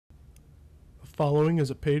following is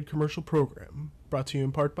a paid commercial program, brought to you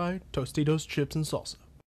in part by Tostitos Chips and Salsa.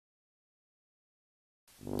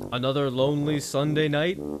 Another lonely Sunday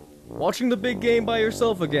night? Watching the big game by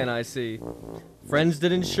yourself again, I see. Friends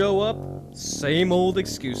didn't show up? Same old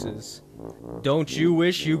excuses. Don't you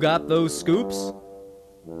wish you got those scoops?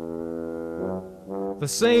 The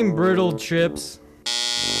same brittled chips.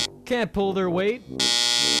 Can't pull their weight?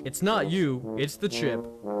 It's not you, it's the chip.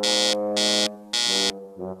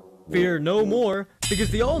 Fear no more, because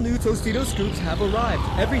the all-new Tostito Scoops have arrived.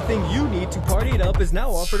 Everything you need to party it up is now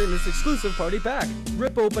offered in this exclusive party pack.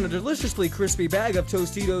 Rip open a deliciously crispy bag of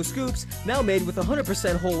Tostito Scoops, now made with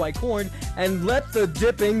 100% whole white corn, and let the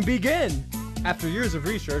dipping begin! After years of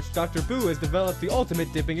research, Dr. Boo has developed the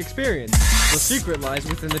ultimate dipping experience. The secret lies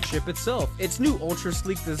within the chip itself. Its new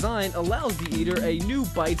ultra-sleek design allows the eater a new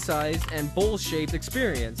bite-sized and bowl-shaped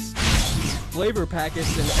experience. Flavor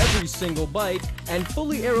packaged in every single bite, and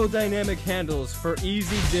fully aerodynamic handles for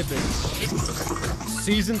easy dipping.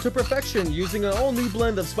 Seasoned to perfection using an all-new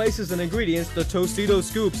blend of spices and ingredients, the Tostito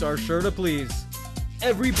Scoops are sure to please.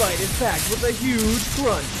 Every bite is packed with a huge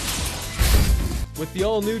crunch. With the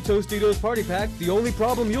all-new Tostitos Party Pack, the only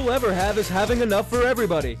problem you'll ever have is having enough for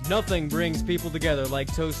everybody. Nothing brings people together like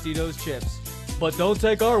Tostitos chips. But don't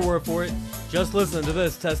take our word for it. Just listen to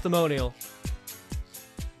this testimonial.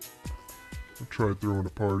 I tried throwing a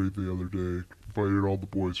party the other day, invited all the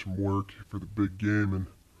boys from work for the big game, and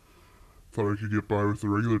thought I could get by with the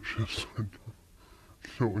regular chips when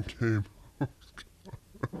no one came.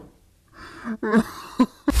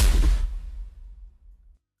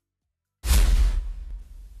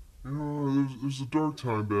 You know, there's a dark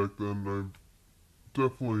time back then. I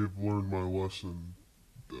definitely have learned my lesson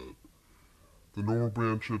that the normal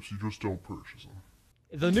brand chips, you just don't purchase them.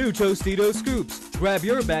 The new Tostito Scoops. Grab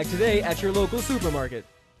your bag today at your local supermarket.